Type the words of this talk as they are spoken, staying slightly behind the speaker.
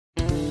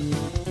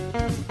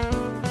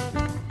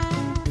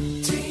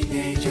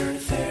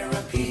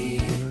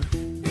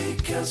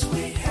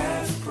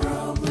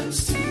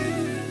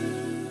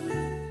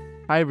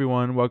Hi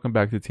everyone, welcome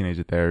back to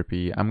Teenager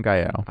Therapy. I'm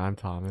Gael. I'm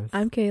Thomas.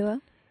 I'm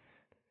Kayla.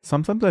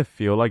 Sometimes I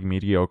feel like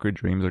mediocre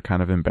dreams are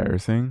kind of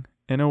embarrassing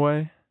in a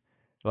way.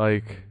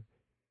 Like,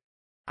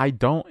 I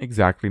don't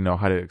exactly know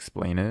how to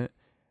explain it,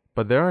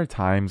 but there are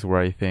times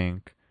where I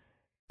think,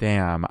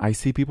 damn, I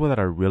see people that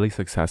are really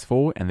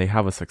successful and they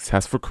have a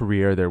successful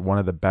career. They're one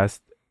of the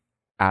best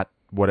at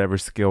whatever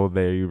skill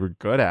they were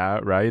good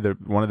at, right? They're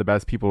one of the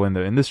best people in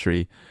the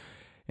industry,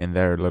 in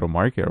their little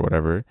market or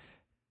whatever.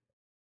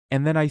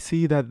 And then I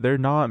see that they're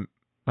not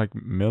like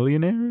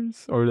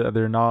millionaires, or that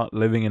they're not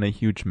living in a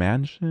huge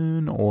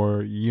mansion,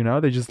 or,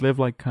 they just live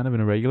like kind of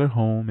in a regular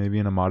home, maybe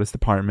in a modest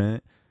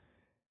apartment.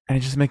 And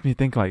it just makes me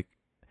think like,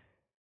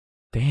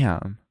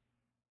 damn,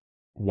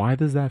 why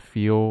does that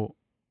feel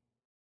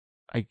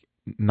like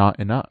not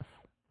enough?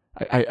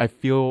 I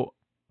feel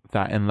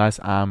that unless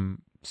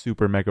I'm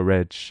super mega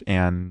rich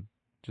and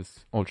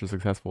just ultra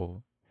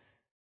successful,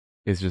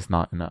 it's just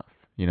not enough.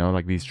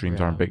 Like these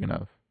dreams aren't big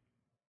enough.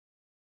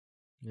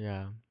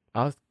 Yeah.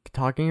 I was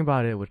talking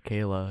about it with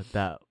Kayla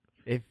that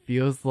it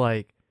feels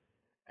like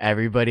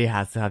everybody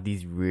has to have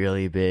these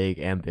really big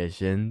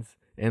ambitions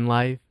in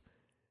life.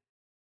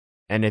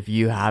 And if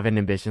you have an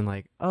ambition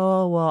like,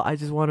 oh, well, I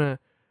just want to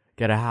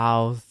get a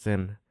house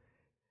and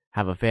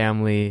have a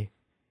family,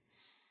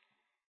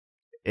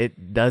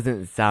 it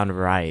doesn't sound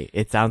right.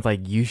 It sounds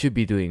like you should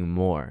be doing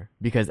more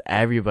because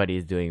everybody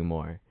is doing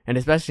more. And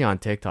especially on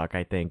TikTok,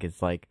 I think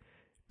it's like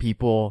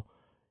people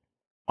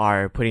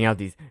are putting out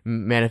these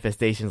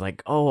manifestations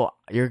like, oh,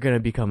 you're going to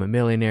become a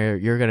millionaire.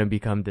 You're going to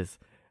become this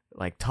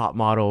like top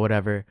model,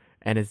 whatever.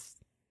 And it's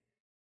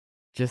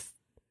just,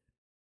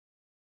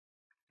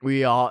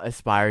 we all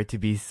aspire to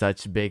be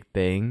such big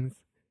things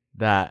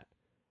that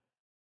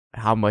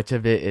how much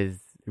of it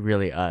is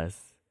really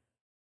us.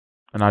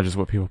 And not just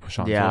what people push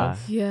on to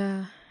us.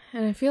 Yeah.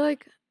 And I feel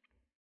like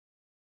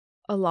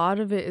a lot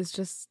of it is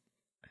just,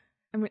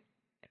 it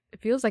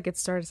feels like it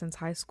started since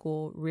high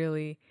school,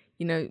 really.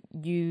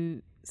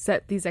 You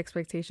set these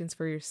expectations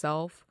for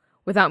yourself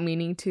without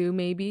meaning to,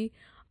 maybe.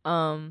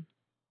 And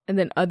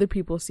then other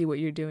people see what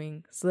you're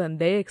doing. So then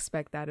they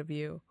expect that of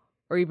you,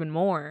 or even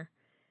more.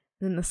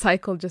 And then the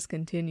cycle just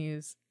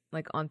continues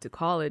like onto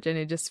college. And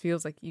it just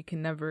feels like you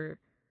can never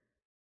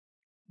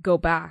go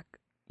back.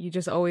 You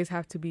just always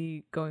have to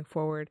be going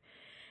forward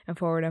and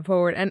forward and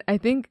forward. And I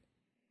think,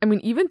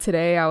 even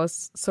today I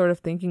was sort of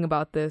thinking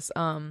about this.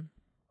 In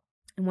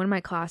one of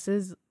my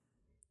classes,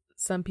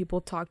 some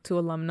people talk to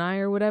alumni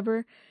or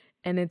whatever,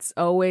 and it's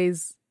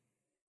always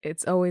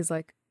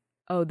like,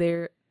 oh,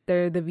 they're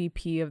the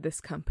VP of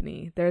this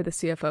company, they're the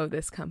CFO of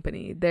this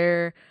company,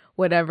 they're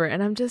whatever.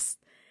 And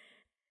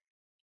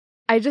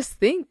I just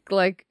think,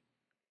 like,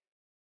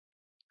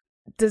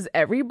 does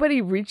everybody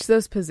reach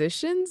those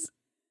positions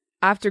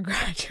after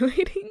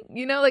graduating?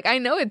 Like, I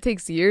know it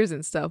takes years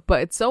and stuff,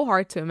 but it's so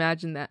hard to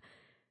imagine that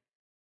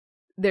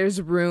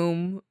there's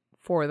room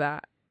for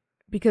that,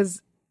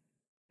 because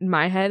in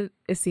my head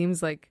it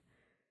seems like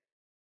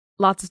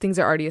lots of things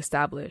are already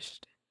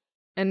established.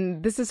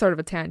 And this is sort of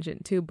a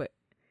tangent too, but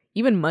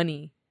even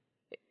money,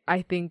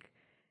 I think,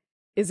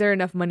 is there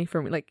enough money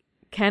for me? Like,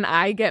 can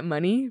I get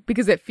money?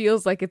 Because it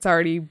feels like it's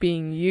already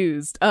being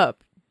used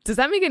up. Does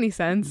that make any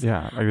sense?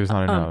 Yeah, like there's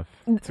not enough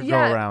to go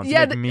around to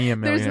make me a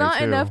millionaire. There's not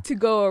too. enough to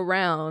go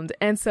around.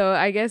 And so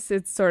I guess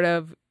it's sort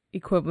of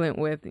equivalent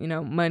with,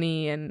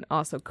 money and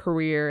also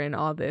career and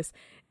all this.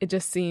 It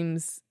just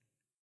seems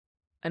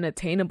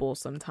unattainable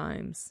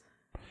sometimes.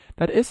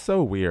 That is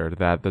so weird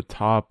that the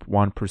top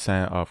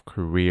 1% of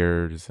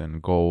careers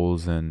and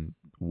goals and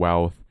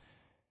wealth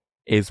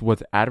is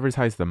what's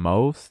advertised the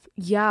most.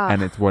 Yeah.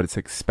 And it's what's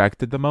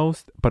expected the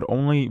most, but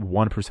only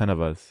 1%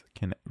 of us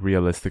can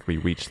realistically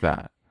reach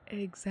that.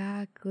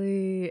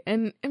 Exactly.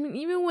 And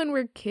even when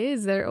we're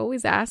kids, they're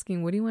always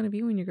asking, what do you want to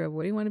be when you grow up?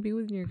 What do you want to be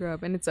when you grow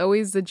up? And it's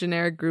always the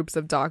generic groups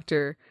of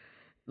doctor,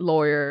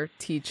 lawyer,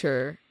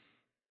 teacher.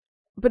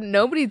 But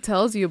nobody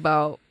tells you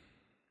about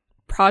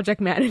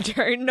project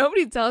manager.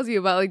 Nobody tells you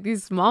about like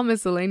these small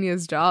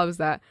miscellaneous jobs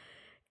that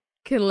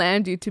can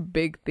land you to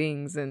big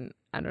things. And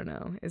I don't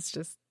know.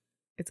 It's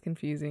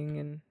confusing,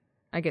 and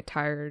I get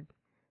tired.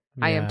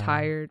 Yeah. I am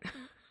tired.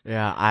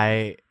 Yeah,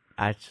 I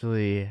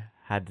actually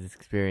had this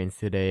experience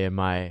today in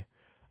my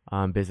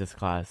business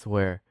class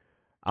where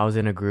I was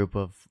in a group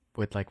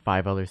with like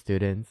 5 other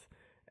students,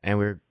 and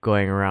we're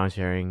going around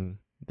sharing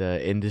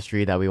the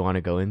industry that we want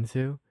to go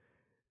into,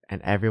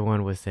 and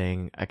everyone was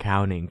saying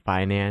accounting,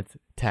 finance,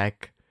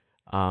 tech,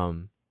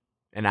 and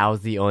I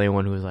was the only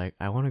one who was like,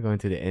 I want to go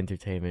into the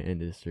entertainment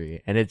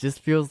industry. And it just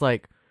feels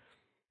like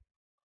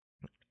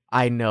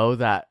I know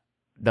that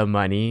the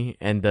money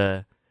and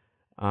the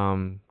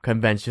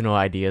conventional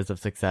ideas of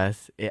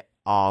success, it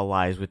all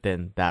lies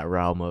within that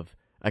realm of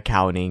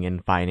accounting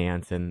and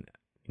finance and,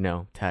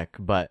 tech.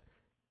 But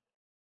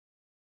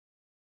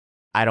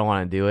I don't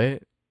want to do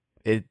it.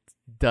 It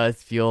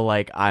does feel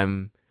like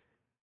I'm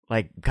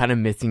like kind of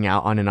missing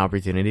out on an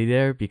opportunity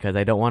there because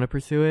I don't want to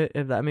pursue it,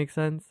 if that makes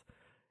sense.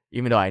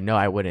 Even though I know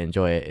I would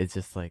enjoy it, it's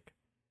just like,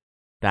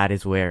 that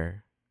is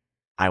where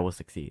I will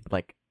succeed.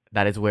 Like,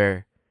 that is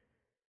where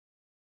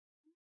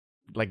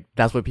like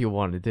that's what people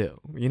want to do.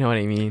 You know what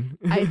I mean?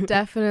 I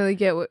definitely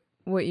get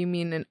what you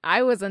mean, and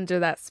I was under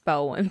that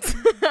spell once.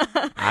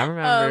 I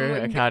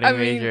remember accounting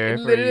major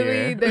for a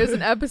year. There's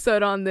an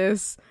episode on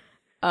this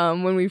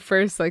when we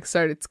first like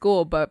started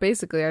school, but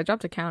basically I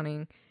dropped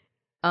accounting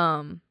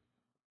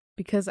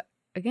because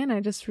again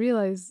I just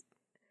realized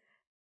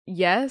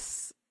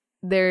yes,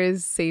 there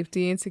is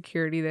safety and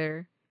security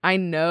there. I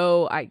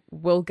know I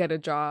will get a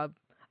job,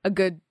 a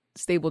good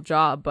stable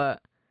job,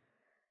 but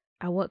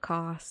at what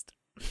cost?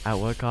 At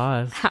what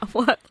cost? At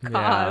what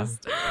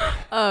cost?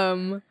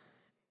 Yeah.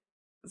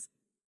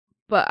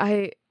 But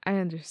I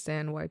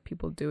understand why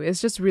people do it.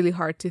 It's just really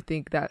hard to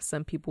think that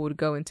some people would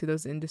go into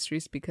those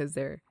industries because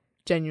they're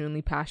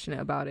genuinely passionate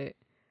about it.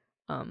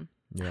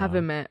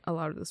 Haven't met a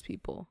lot of those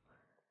people,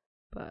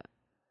 but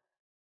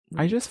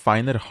I just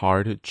find it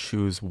hard to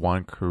choose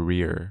one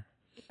career,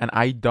 and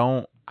I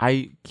don't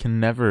think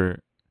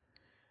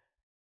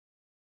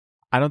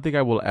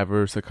I will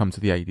ever succumb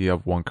to the idea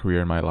of one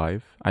career in my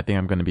life. I think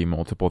I'm going to be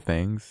multiple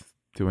things,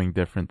 doing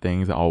different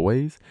things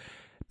always,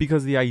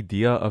 because the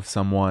idea of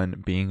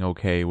someone being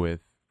okay with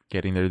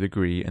getting their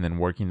degree and then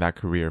working that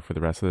career for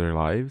the rest of their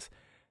lives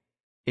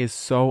is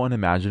so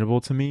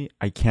unimaginable to me.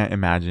 I can't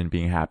imagine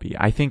being happy.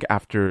 I think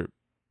after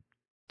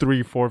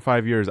 3, 4,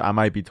 5 years, I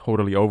might be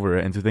totally over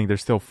it. And to think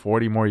there's still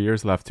 40 more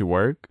years left to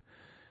work,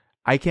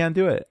 I can't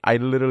do it. I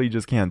literally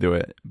just can't do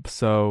it.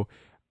 So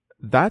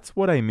that's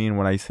what I mean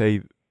when I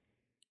say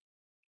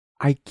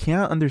I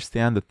can't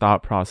understand the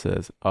thought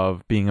process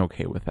of being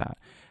okay with that.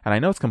 And I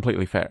know it's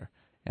completely fair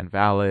and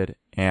valid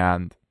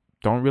and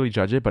don't really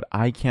judge it, but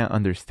I can't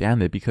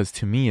understand it because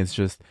to me, it's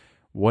just,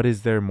 what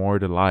is there more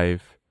to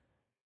life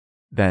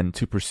than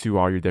to pursue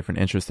all your different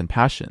interests and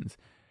passions?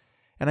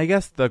 And I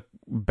guess the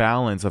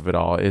balance of it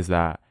all is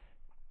that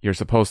you're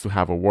supposed to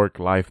have a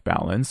work-life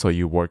balance. So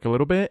you work a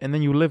little bit and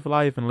then you live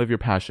life and live your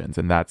passions.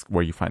 And that's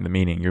where you find the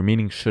meaning. Your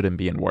meaning shouldn't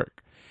be in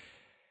work.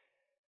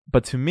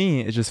 But to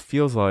me, it just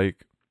feels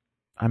like,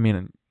 I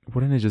mean,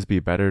 wouldn't it just be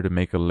better to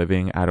make a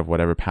living out of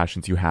whatever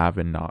passions you have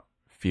and not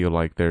feel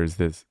like there's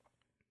this,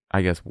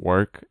 I guess,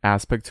 work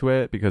aspect to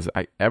it? Because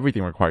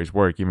everything requires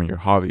work. Even your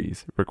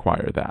hobbies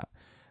require that.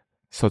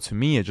 So to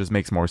me, it just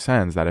makes more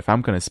sense that if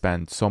I'm going to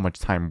spend so much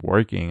time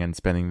working and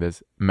spending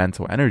this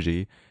mental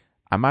energy,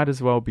 I might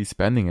as well be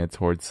spending it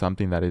towards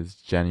something that is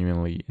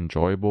genuinely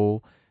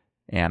enjoyable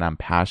and I'm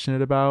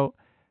passionate about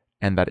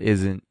and that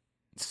isn't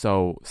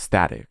so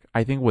static.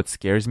 I think what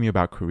scares me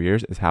about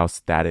careers is how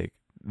static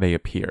they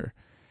appear.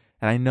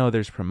 And I know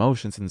there's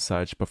promotions and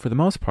such, but for the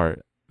most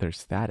part, they're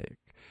static.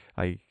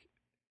 Like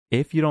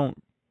if you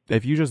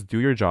just do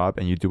your job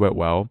and you do it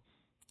well,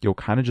 you'll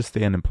kind of just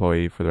stay an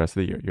employee for the rest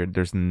of the year.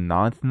 There's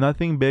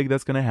nothing big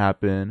that's going to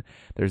happen.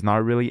 There's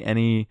not really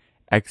any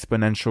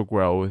exponential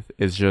growth.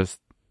 It's just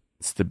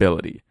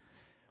stability,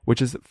 which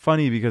is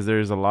funny because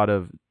there's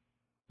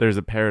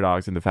a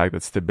paradox in the fact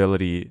that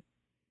stability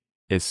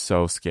is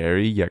so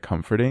scary yet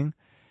comforting.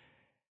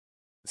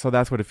 So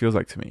that's what it feels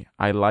like to me.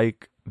 I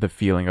like the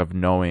feeling of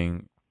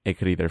knowing it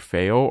could either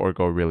fail or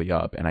go really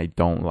up. And I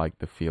don't like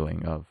the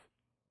feeling of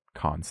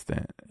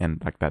constant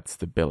and like that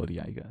stability,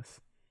 I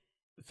guess.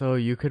 So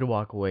you could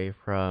walk away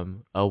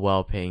from a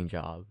well-paying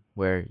job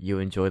where you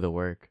enjoy the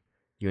work,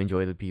 you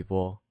enjoy the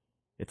people.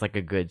 It's like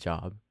a good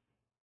job.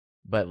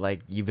 But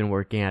like you've been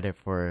working at it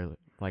for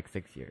like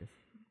 6 years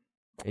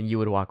and you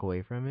would walk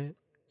away from it?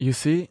 You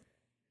see,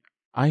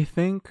 I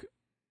think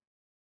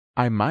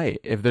I might.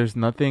 If there's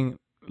nothing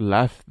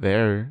left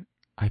there,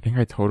 I think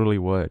I totally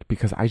would,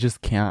 because I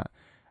just can't.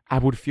 I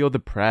would feel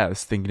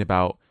depressed thinking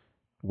about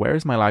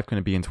where's my life going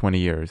to be in 20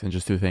 years and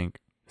just to think,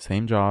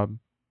 same job,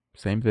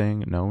 same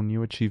thing, no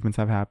new achievements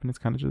have happened. It's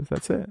kind of just,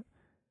 that's it.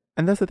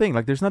 And that's the thing,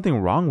 like there's nothing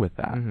wrong with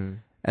that. Mm-hmm.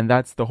 And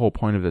that's the whole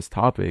point of this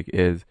topic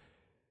is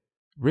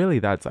really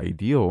that's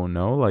ideal,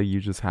 no? Like you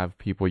just have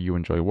people you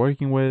enjoy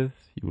working with,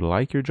 you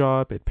like your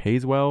job, it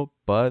pays well,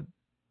 but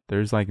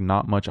there's like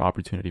not much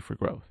opportunity for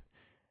growth.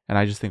 And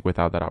I just think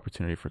without that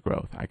opportunity for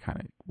growth, I kind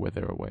of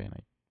wither away and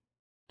I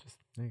just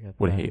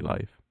would hate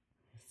life.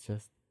 It's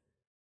just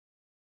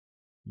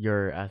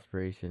your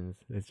aspirations.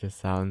 It just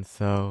sounds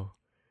so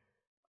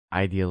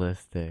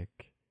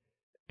idealistic,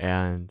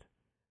 and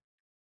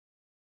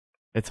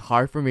it's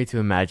hard for me to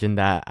imagine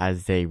that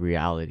as a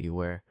reality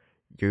where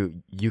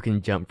you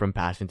can jump from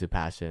passion to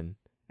passion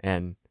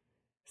and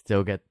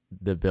still get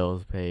the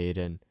bills paid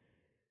and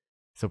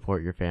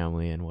support your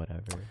family and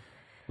whatever.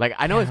 Like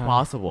I know it's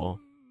possible.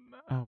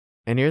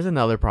 And here's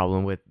another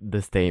problem with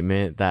the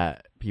statement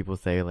that people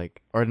say,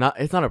 like, or not,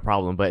 it's not a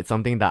problem, but it's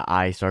something that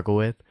I struggle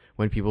with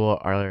when people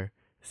are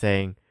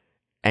saying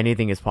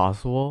anything is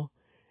possible,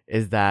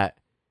 is that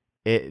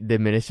it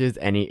diminishes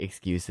any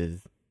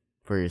excuses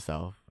for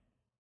yourself.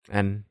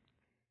 And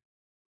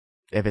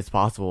if it's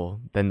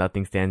possible, then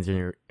nothing stands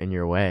in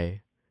your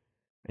way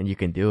and you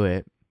can do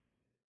it.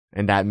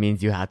 And that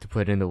means you have to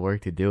put in the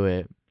work to do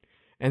it.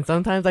 And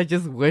sometimes I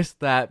just wish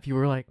that people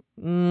were like,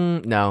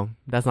 no,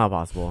 that's not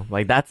possible.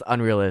 Like, that's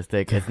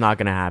unrealistic. It's not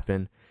going to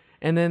happen.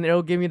 And then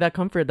it'll give me that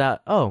comfort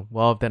that, oh,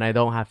 well, then I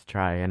don't have to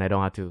try and I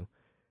don't have to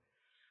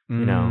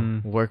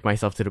work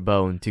myself to the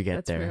bone to get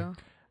That's there. real.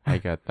 I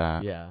get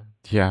that. Yeah.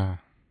 Yeah.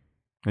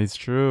 It's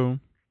true.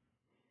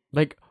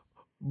 Like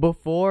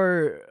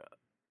before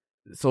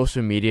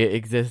social media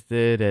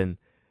existed and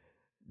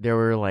there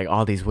were like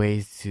all these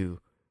ways to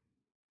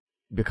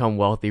become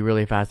wealthy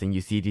really fast, and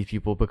you see these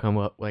people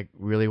become like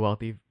really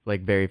wealthy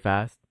like very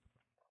fast.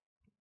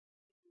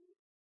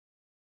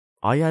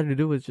 All you had to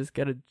do was just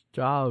get a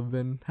job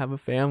and have a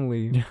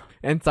family. Yeah.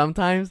 And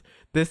sometimes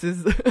this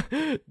is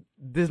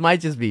this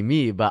might just be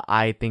me, but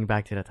I think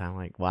back to that time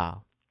like,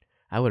 wow,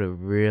 I would have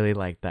really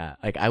liked that.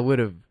 Like I would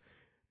have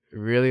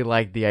really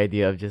liked the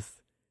idea of just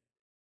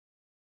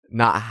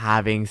not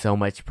having so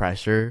much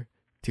pressure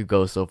to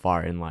go so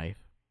far in life.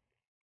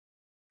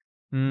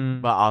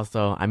 But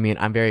also, I mean,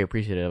 I'm very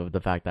appreciative of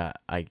the fact that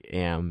I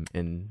am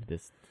in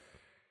this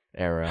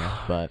era.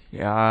 But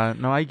yeah,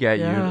 no, I get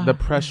you. The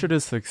pressure to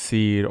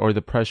succeed or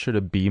the pressure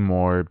to be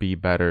more, be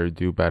better,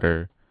 do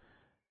better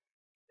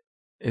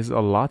is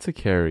a lot to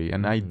carry.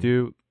 And I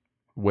do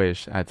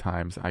wish at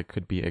times I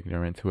could be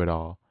ignorant to it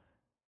all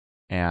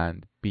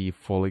and be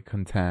fully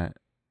content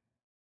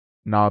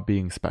not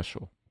being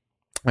special.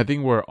 I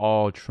think we're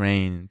all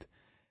trained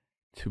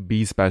to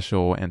be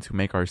special and to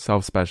make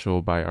ourselves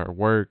special by our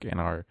work and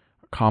our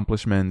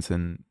accomplishments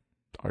and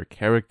our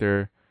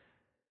character.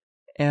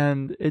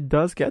 And it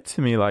does get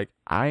to me, like,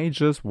 I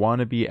just want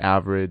to be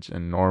average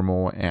and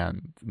normal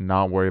and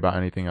not worry about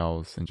anything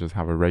else and just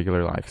have a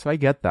regular life. So I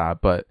get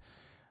that, but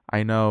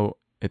I know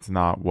it's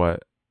not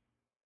what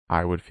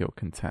I would feel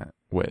content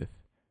with.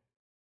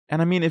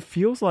 And I mean, it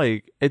feels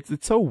like it's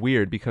so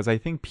weird because I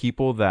think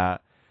people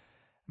that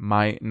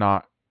might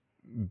not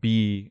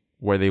be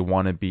where they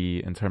want to be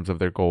in terms of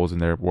their goals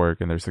and their work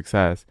and their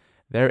success,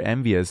 they're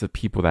envious of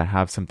people that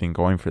have something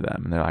going for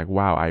them. And they're like,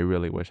 wow, I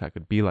really wish I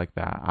could be like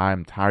that.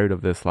 I'm tired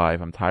of this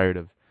life. I'm tired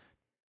of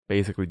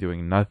basically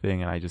doing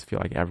nothing. And I just feel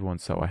like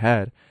everyone's so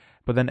ahead.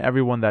 But then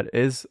everyone that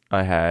is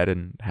ahead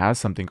and has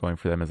something going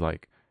for them is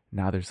like,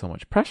 now there's so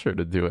much pressure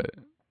to do it.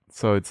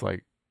 So it's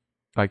like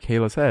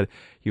Kayla said,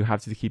 you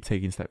have to keep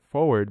taking a step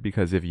forward,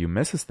 because if you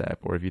miss a step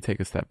or if you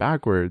take a step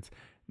backwards,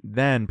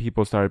 then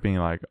people start being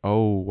like,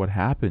 oh, what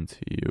happened to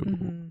you?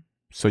 Mm-hmm.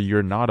 So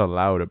you're not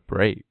allowed a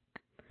break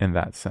in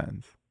that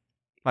sense.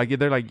 Like,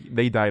 they're like,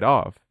 they died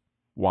off.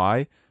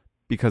 Why?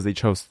 Because they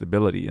chose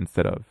stability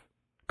instead of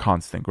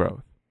constant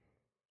growth.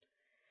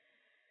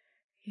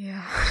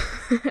 Yeah.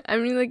 I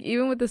mean, like,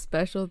 even with the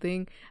special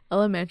thing,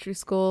 elementary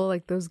school,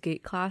 like those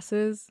gate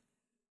classes.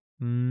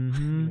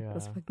 Mm-hmm. Yeah.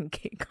 Those fucking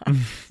gate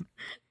classes.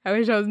 I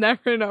wish I was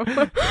never in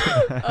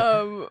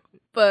them.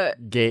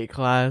 But gate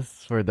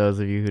class, for those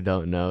of you who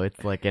don't know,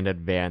 it's like an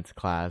advanced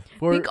class.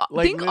 For,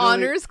 think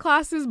honors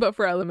classes, but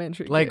for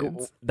elementary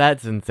kids.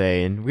 That's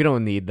insane. We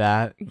don't need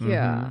that.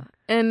 Yeah.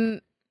 And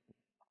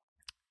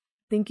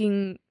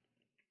thinking,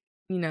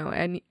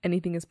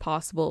 anything is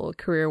possible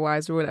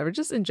career-wise or whatever,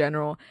 just in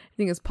general, I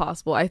think it's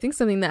possible. I think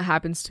something that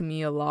happens to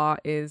me a lot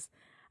is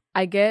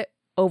I get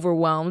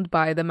overwhelmed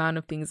by the amount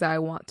of things that I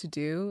want to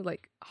do,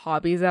 like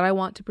hobbies that I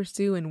want to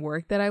pursue and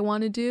work that I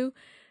want to do,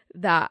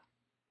 that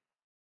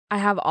I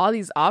have all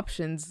these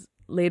options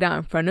laid out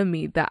in front of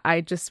me that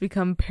I just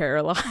become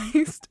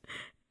paralyzed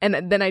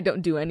and then I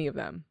don't do any of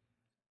them.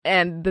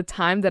 And the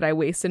time that I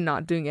wasted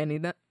not doing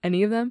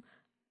any of them,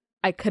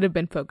 I could have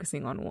been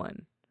focusing on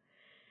one.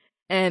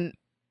 And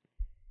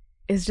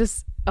it's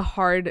just a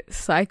hard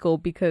cycle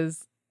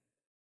because,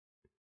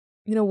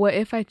 what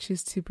if I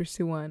choose to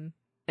pursue one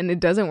and it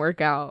doesn't work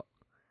out?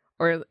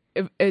 Or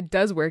if it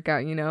does work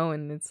out,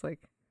 and it's like,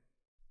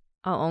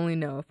 I'll only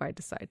know if I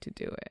decide to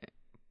do it.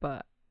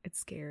 But it's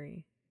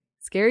scary.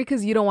 Scary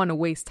because you don't want to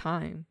waste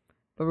time.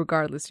 But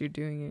regardless, you're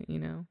doing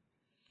it,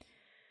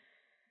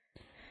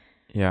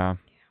 Yeah.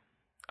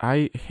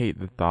 I hate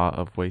the thought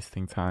of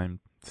wasting time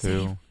too.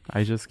 Same.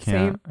 I just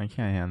can't. I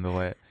can't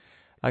handle it.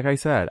 Like I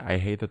said, I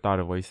hate the thought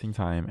of wasting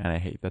time, and I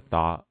hate the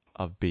thought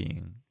of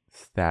being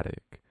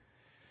static.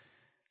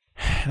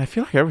 And I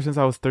feel like ever since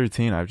I was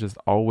 13, I've just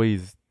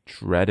always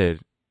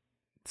dreaded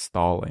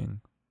stalling.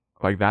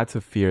 Like, that's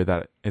a fear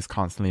that is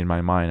constantly in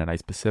my mind, and I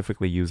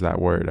specifically use that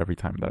word every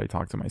time that I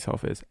talk to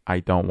myself, is I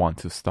don't want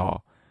to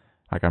stall.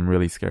 Like, I'm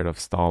really scared of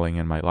stalling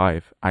in my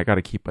life. I got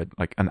to keep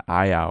an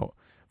eye out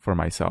for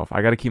myself.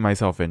 I got to keep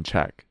myself in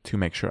check to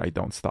make sure I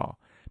don't stall,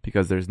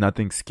 because there's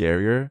nothing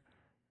scarier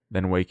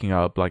than waking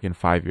up like in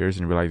 5 years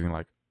and realizing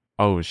like,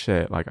 oh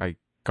shit, like I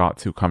got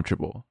too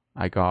comfortable.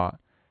 I got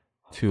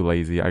too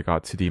lazy. I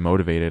got too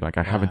demotivated. Like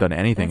I haven't done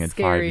anything in That's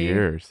scary. 5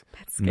 years.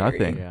 That's scary.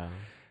 Nothing. Yeah.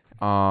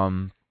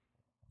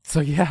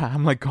 So yeah,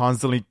 I'm like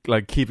constantly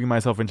like keeping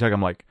myself in check.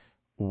 I'm like,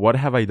 what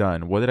have I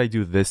done? What did I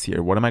do this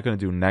year? What am I going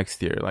to do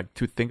next year? Like,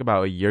 to think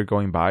about a year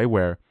going by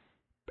where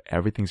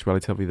everything's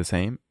relatively the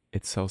same,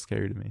 it's so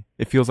scary to me.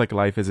 It feels like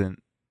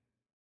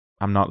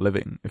I'm not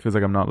living. It feels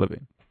like I'm not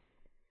living.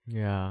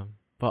 Yeah.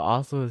 But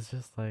also it's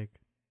just like,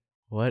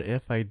 what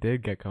if I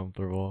did get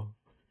comfortable?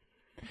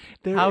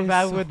 How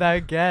bad would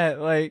that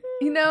get? Like,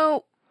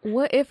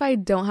 what if I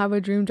don't have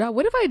a dream job?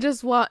 What if I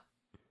just want,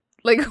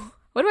 like,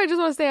 what if I just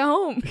want to stay at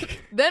home?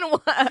 Then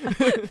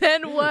what?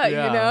 Then what?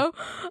 Yeah. You know.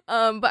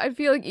 But I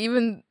feel like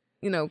even,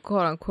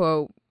 quote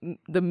unquote,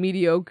 the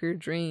mediocre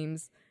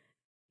dreams,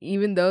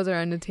 even those are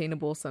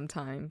unattainable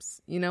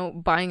sometimes.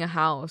 Buying a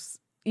house,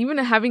 even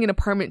having an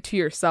apartment to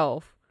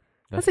yourself.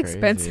 That's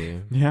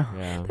expensive. crazy.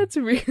 Yeah. That's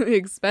really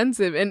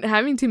expensive, and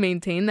having to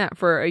maintain that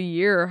for a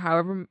year or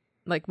however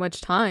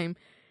much time,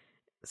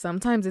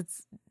 sometimes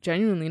it's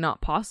genuinely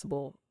not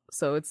possible.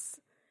 So it's,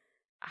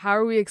 how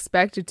are we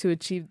expected to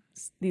achieve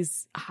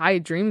these high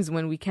dreams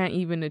when we can't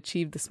even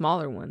achieve the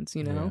smaller ones,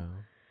 Yeah.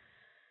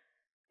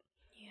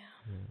 Yeah.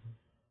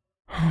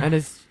 And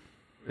it's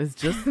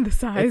just The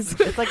size.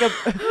 it's like a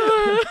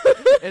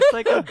it's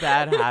like a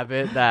bad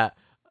habit that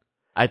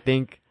I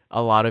think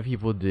a lot of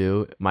people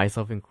do,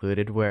 myself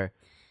included, where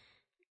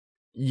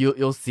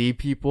you'll see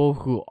people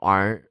who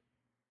aren't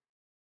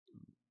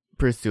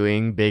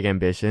pursuing big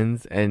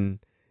ambitions, and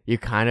you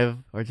kind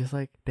of are just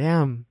like,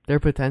 damn, their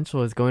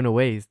potential is going to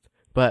waste.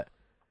 But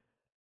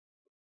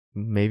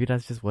maybe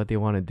that's just what they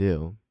want to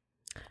do.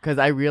 Because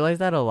I realize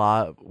that a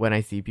lot when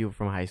I see people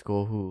from high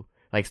school who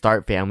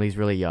start families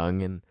really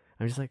young, and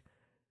I'm just like,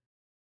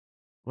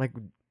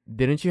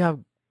 didn't you have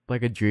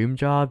a dream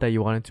job that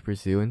you wanted to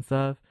pursue and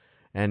stuff,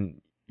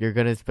 and you're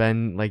gonna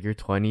spend your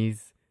 20s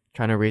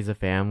trying to raise a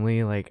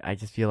family? I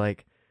just feel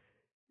like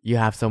you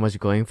have so much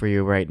going for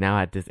you right now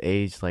at this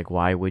age.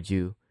 Why would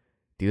you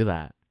do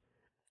that?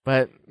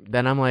 But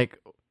then I'm like,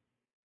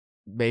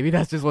 maybe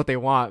that's just what they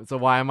want, so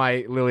why am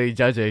I literally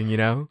judging,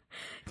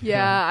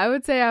 Yeah, I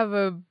would say I have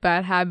a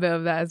bad habit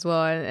of that as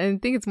well. And I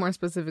think it's more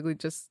specifically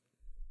just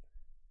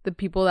the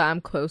people that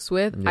I'm close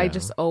with. I Yeah.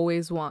 just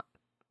always want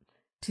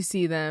to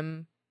see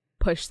them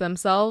push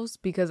themselves,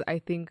 because I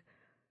think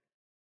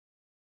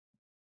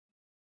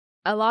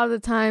a lot of the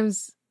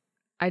times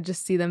I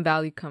just see them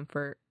value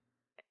comfort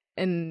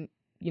and,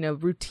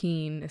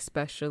 routine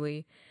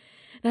especially.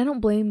 And I don't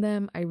blame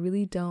them. I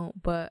really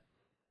don't. But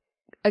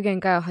again,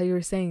 Kyle, how you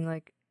were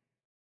saying,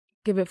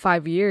 give it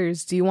 5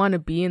 years. Do you want to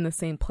be in the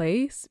same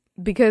place?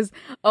 Because,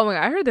 oh my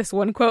God, I heard this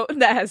one quote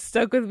that has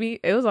stuck with me.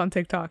 It was on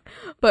TikTok.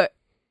 But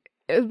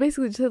it was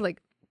basically just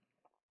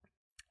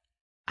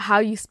how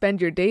you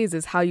spend your days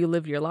is how you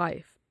live your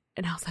life.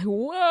 And I was like,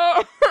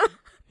 whoa,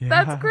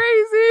 that's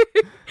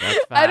crazy. That's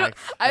I facts. don't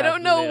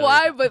That's know literally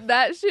why, facts. but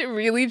that shit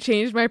really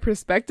changed my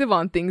perspective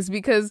on things,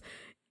 because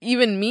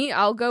even me,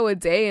 I'll go a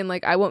day and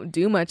I won't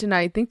do much. And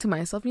I think to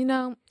myself,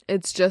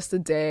 it's just a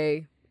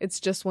day. It's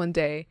just one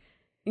day.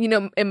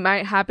 It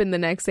might happen the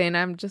next day and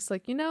I'm just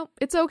like,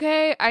 it's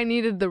okay. I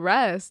needed the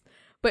rest.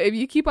 But if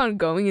you keep on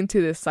going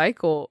into this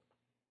cycle,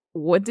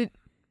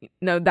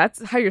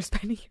 that's how you're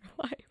spending your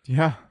life.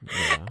 Yeah.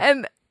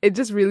 And it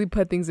just really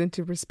put things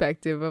into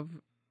perspective of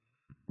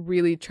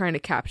really trying to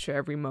capture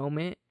every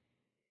moment.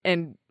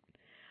 And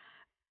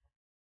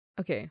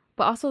okay,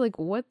 but also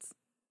what's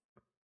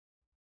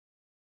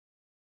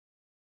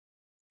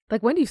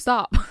when do you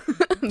stop?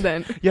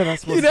 Then Yeah,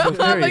 that's what's so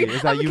scary,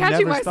 is that I'm you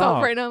catching never myself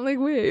stop. right now. I'm like,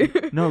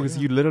 wait. No, because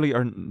you literally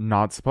are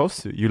not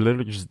supposed to. You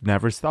literally just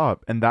never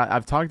stop. And that,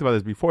 I've talked about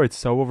this before. It's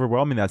so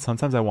overwhelming that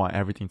sometimes I want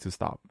everything to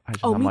stop.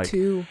 I'm Me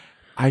too.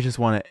 I just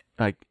want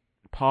to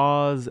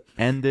pause,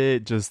 end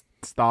it, just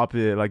stop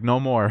it. No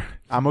more.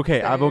 I'm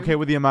okay. I'm Same. okay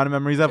with the amount of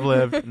memories I've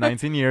lived.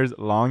 19 years,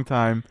 long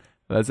time.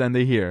 Let's end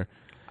it here.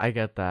 I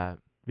get that.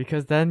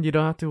 Because then you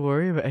don't have to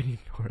worry about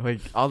anymore.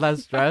 All that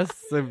stress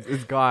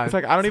is gone. It's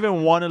I don't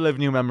even want to live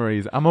new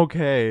memories. I'm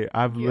okay.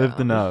 I've lived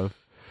Yeah.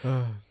 enough.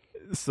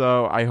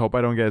 So I hope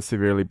I don't get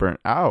severely burnt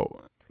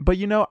out. But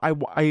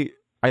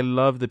I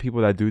love the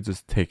people that do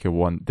just take it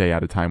one day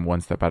at a time,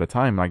 one step at a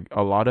time.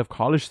 A lot of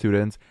college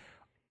students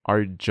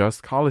are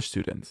just college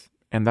students,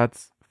 and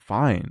that's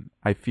fine.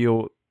 I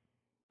feel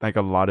like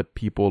a lot of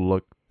people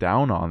look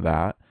down on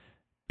that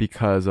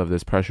because of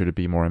this pressure to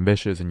be more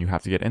ambitious, and you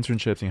have to get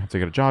internships, and you have to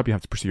get a job, you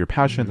have to pursue your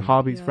passions,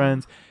 hobbies, Yeah.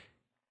 friends.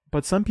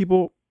 But some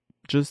people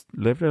just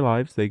live their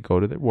lives. They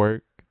go to their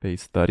work, they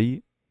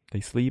study,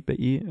 they sleep, they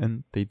eat,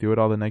 and they do it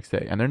all the next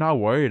day. And they're not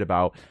worried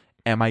about,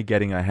 am I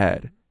getting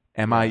ahead?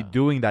 Am I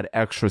doing that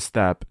extra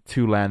step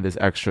to land this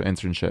extra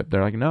internship?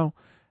 They're like, no,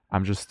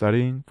 I'm just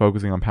studying,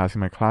 focusing on passing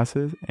my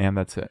classes, and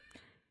that's it.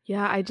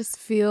 Yeah, I just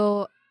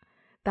feel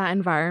that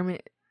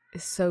environment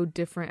is so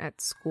different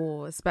at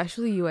school,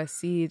 especially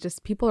USC.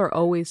 Just people are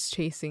always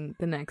chasing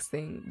the next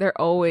thing. They're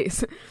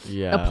always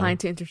applying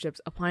to internships,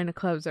 applying to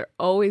clubs. They're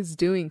always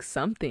doing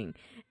something.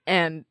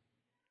 And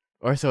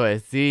Or so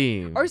it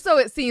seems.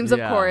 of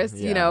course,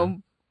 yeah.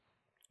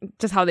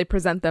 Just how they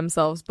present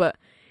themselves. But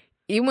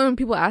even when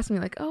people ask me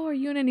oh, are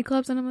you in any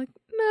clubs? And I'm like,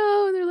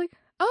 no. And they're like,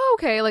 oh,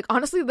 okay.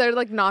 Honestly, they're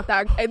not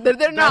that.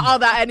 They're not all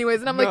that anyways.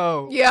 And I'm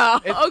No. like, yeah,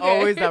 It's okay.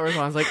 always that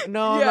response,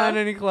 no, Yeah. I'm not in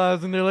any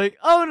clubs. And they're like,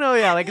 oh, no,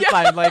 yeah, it's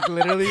fine.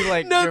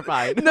 Literally, No, you're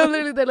fine. No,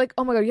 literally, they're like,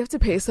 oh my God, you have to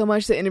pay so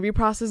much. The interview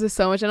process is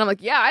so much. And I'm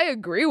like, yeah, I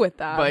agree with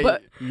that.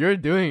 But you're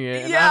doing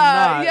it, and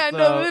yeah, I'm not. yeah, so.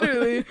 no,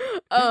 literally.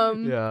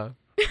 Yeah.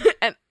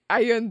 And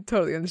I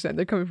totally understand.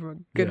 They're coming from a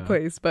good Yeah.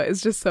 place, but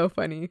it's just so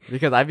funny.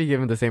 Because I'd be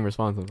given the same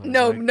response sometimes.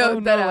 No, Like, no, oh,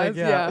 that no, ass,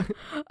 yeah.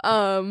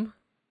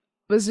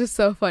 But it's just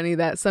so funny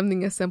that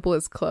something as simple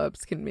as clubs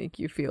can make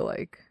you feel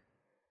like,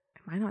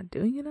 am I not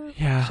doing enough?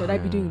 Yeah. Should I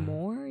be doing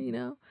more?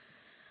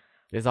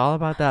 It's all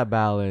about that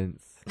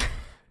balance.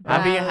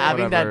 Having that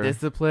Whatever.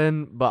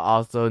 discipline, but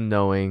also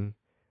knowing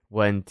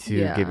when to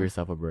Yeah. give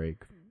yourself a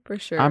break. For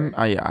sure. I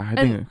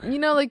And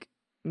think like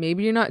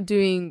maybe you're not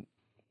doing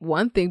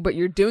one thing, but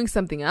you're doing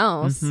something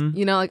else.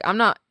 Mhm. Like I'm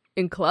not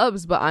in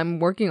clubs, but I'm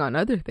working on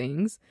other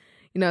things.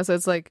 So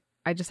it's like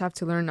I just have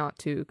to learn not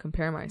to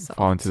compare myself.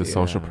 fall into the to-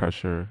 social Yeah.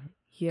 pressure.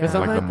 Yeah. Because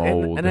like the sometimes,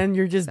 mold. and then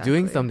you're just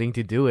doing Exactly. something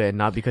to do it,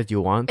 not because you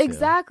want to.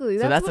 Exactly.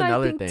 So That's that's what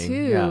another I think thing, too.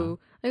 yeah.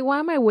 Like, why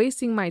am I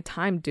wasting my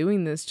time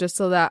doing this just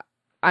so that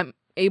I'm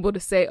able to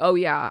say, "Oh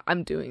yeah,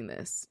 I'm doing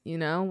this."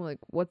 Like,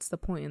 what's the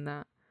point in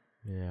that?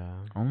 Yeah.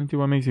 Only do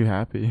what makes you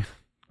happy.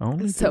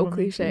 Only It's do so what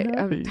makes you cliche.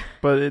 happy.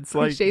 But it's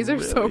like Cliches are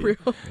so really-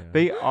 real.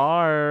 They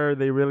are.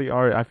 They really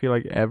are. I feel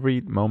like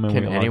every moment.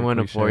 Can we unlock a anyone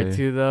afford cliche-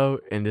 to though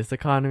in this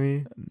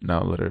economy?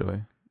 No,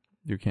 literally,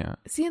 you can't.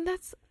 See, and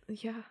that's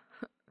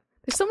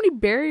There's so many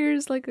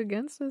barriers like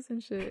against us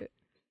and shit.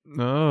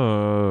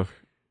 Oh,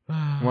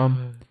 well,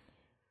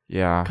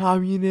 yeah.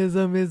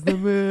 Communism is the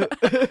move.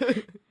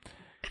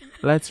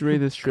 Let's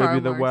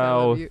redistribute the Karl Marx, I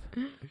love wealth. you.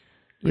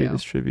 Yeah.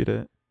 Redistribute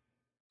it.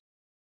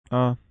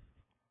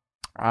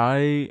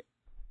 I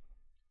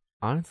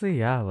Honestly,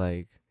 yeah,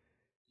 like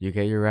you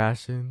get your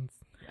rations.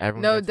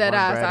 Everyone No, gets dead one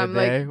ass, bread a I'm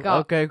like, day. go-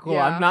 okay, cool.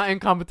 yeah. I'm not in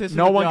competition.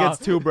 no with one y'all. gets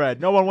two bread.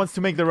 No one wants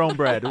to make their own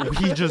bread.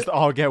 We just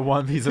all get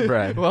one piece of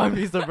bread. One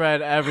piece of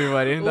bread,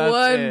 everybody. And that's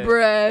One it.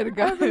 bread,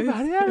 guys.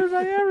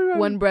 Everybody.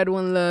 One bread,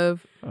 one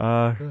love.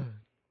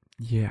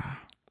 Yeah.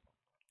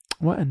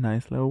 What a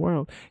nice little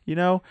world.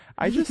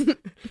 I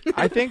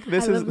think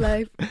this I is love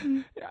life.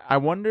 I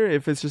wonder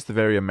if it's just a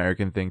very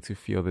American thing to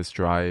feel this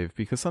drive,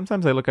 because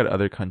sometimes I look at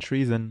other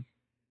countries and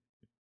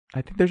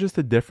I think there's just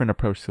a different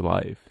approach to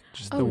life.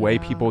 Just the Oh, way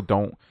yeah. people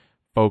don't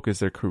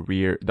focus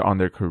on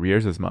their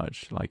careers as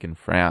much, like in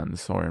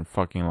France or in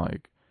fucking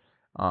like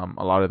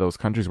a lot of those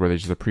countries where they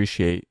just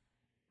appreciate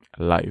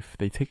life.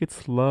 They take it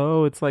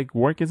slow. It's like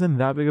work isn't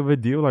that big of a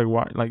deal. Like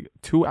why, like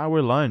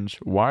 2-hour lunch.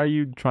 Why are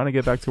you trying to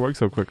get back to work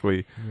so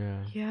quickly?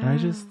 Yeah. Yeah.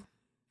 And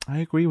I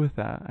agree with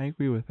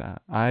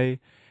that. I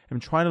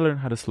am trying to learn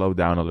how to slow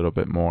down a little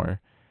bit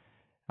more.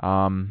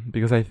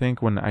 Because I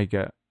think when I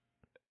get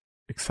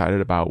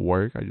excited about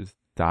work, I just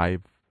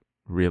dive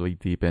really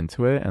deep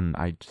into it and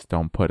I just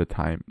don't put a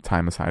time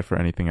aside for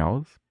anything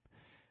else,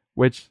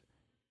 which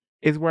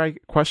is where I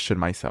question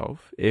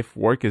myself. If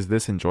work is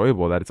this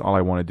enjoyable that it's all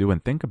I want to do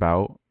and think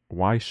about,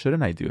 why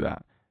shouldn't I do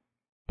that?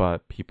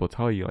 But people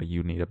tell you like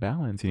you need a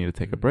balance, you need to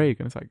take a break,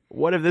 and it's like,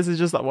 what if this is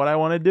just what I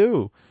want to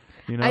do?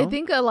 I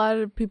think a lot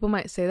of people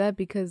might say that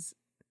because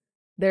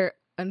they're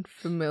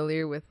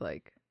unfamiliar with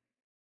like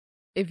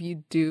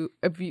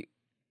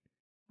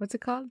what's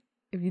it called?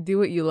 If you do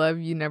what you love,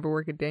 you never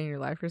work a day in your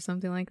life or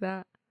something like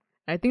that.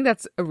 I think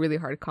that's a really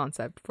hard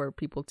concept for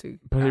people to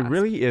But it grasp.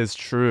 really is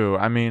true.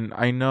 I mean,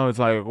 I know it's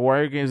like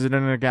work is it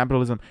in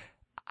capitalism.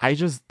 It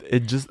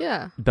just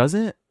Yeah.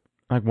 doesn't,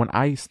 like when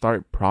I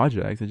start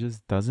projects, it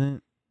just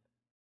doesn't.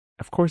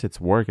 Of course, it's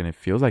work and it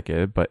feels like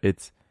it, but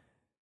it's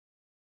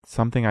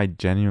something I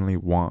genuinely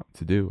want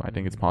to do. I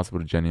think it's possible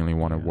to genuinely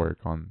want to Yeah. work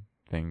on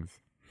things.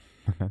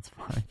 That's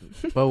fine.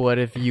 But what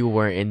if you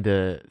weren't in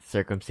the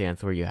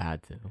circumstance where you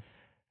had to?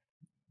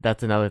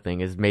 That's another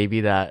thing. Is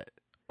maybe that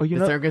Oh,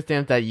 the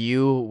circumstance that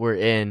you were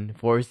in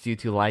forced you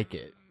to like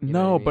it. You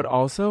know No, what I but mean?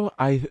 also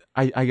I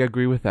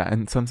agree with that.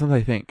 And sometimes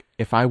I think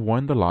if I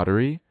won the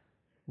lottery,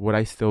 would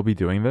I still be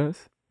doing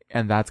this?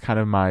 And that's kind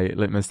of my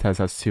litmus test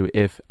as to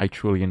if I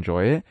truly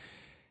enjoy it.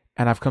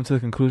 And I've come to the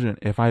conclusion,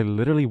 if I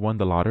literally won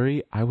the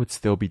lottery, I would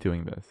still be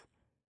doing this.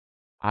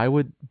 I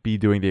would be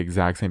doing the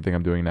exact same thing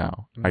I'm doing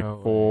now. Like No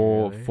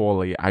way, really?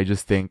 fully. I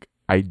just think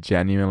I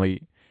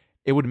genuinely,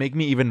 it would make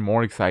me even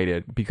more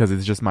excited because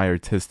it's just my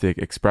artistic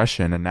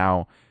expression. And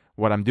now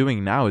what I'm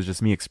doing now is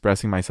just me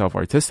expressing myself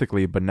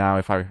artistically. But now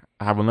if I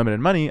have unlimited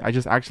money, I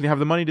just actually have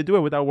the money to do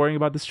it without worrying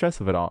about the stress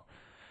of it all.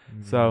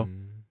 So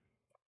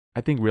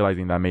I think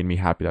realizing that made me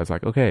happy. I was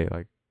like, okay,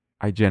 like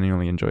I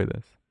genuinely enjoy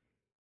this.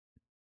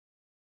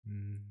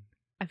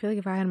 I feel like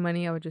if I had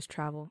money, I would just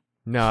travel.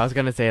 No, I was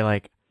gonna say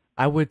like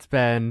I would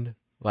spend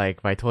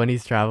like my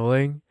 20s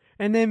traveling,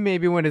 and then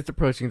maybe when it's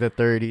approaching the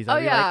 30s, I'll Oh,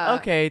 be yeah.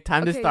 like, okay,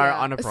 time to Okay, start yeah.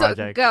 on a So,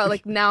 project. go,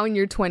 like now in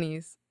your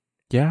 20s.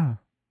 Yeah.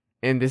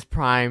 in this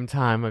prime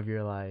time of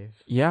your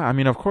life. Yeah. I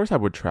mean, of course I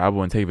would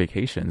travel and take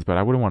vacations, but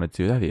I wouldn't want to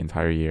do that the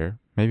entire year.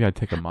 Maybe I'd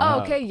take a month.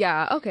 Oh, okay,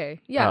 yeah,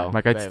 okay, yeah. Oh,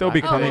 Like, I'd still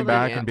be I- coming well,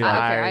 back then, and be okay,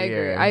 like, I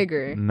agree. I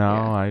agree. No,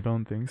 Yeah. I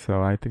don't think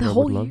so. I think The I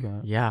whole would love year?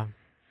 that. Yeah.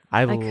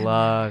 I I could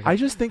love. I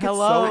just think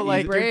Hello, it's so like,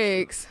 easy.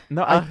 breaks.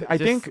 No, I I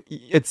just- think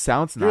it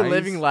sounds nice. You're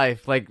living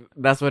life. Like,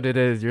 that's what it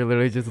is. You're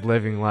literally just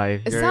living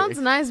life. It You're sounds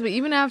nice, but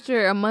even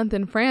after a month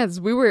in France,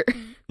 we were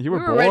You were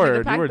we were ready to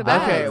bored. pack You were the done.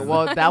 bags. Okay,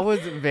 well, that was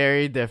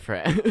very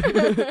different.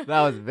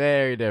 That was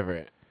very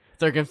different.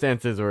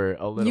 circumstances were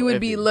a little you would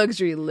be iffy.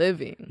 luxury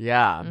living.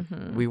 Yeah,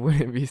 Mhm. we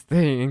wouldn't be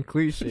staying in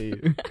cliche.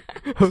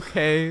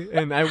 Okay,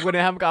 and I wouldn't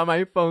have got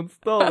my phone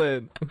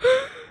stolen.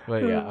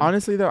 But yeah,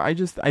 Honestly, though, I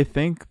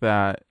think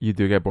that you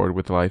do get bored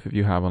with life if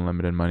you have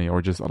unlimited money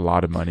or just a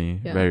lot of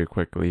money Yeah. very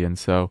quickly. And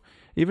so,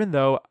 even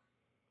though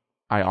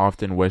I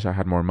often wish I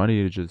had more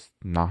money to just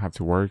not have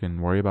to work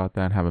and worry about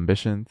that and have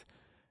ambitions,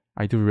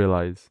 I do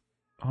realize,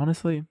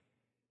 honestly,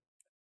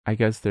 I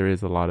guess there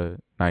is a lot of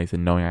nice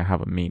in knowing I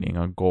have a meaning,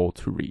 a goal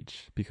to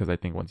reach. Because I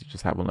think once you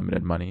just have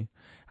unlimited money,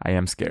 I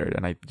am scared,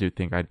 and I do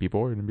think I'd be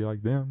bored and be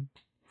like, damn,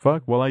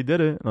 fuck, well, I did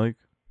it. Like,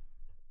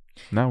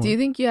 now Do what? you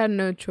think you had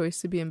no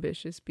choice to be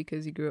ambitious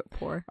because you grew up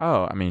poor?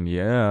 Oh, I mean,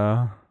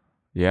 yeah.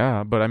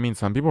 Yeah, but I mean,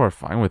 some people are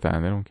fine with that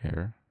and they don't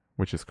care,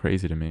 which is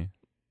crazy to me.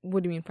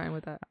 What do you mean fine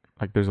with that?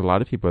 Like, there's a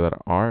lot of people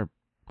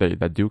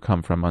that do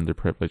come from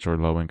underprivileged or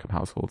low income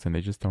households and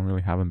they just don't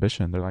really have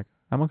ambition. They're like,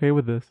 I'm okay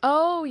with this.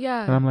 Oh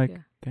yeah. And I'm like, yeah.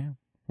 damn,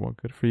 well,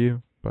 good for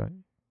you. But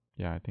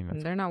yeah, I think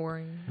that's, They're not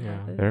worrying. Yeah.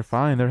 About this. they're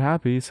fine. They're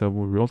happy. So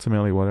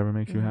ultimately, whatever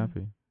makes you Mhm.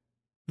 happy.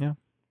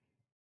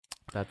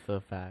 that's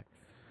the fact.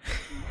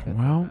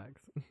 Well,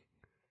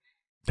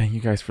 thank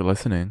you guys for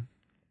listening.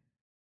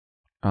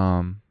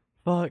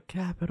 Fuck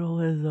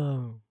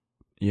capitalism.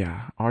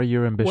 Yeah. Are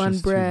your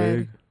ambitions too bread.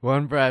 big?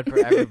 One bread for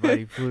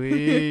everybody,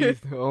 please.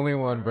 Only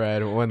one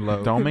bread, one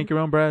loaf. Don't make your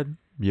own bread.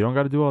 You don't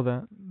got to do all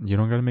that. You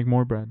don't got to make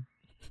more bread.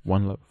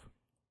 One loaf.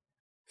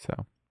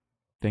 So,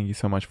 thank you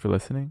so much for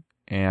listening,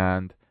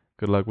 and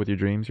good luck with your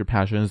dreams, your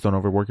passions. Don't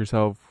overwork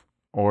yourself,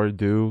 or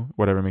do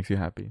whatever makes you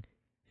happy.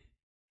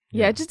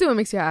 Yeah, just do what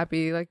makes you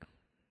happy. Like,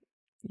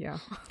 yeah.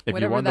 If you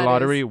Whatever won the that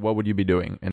lottery, is. what would you be doing?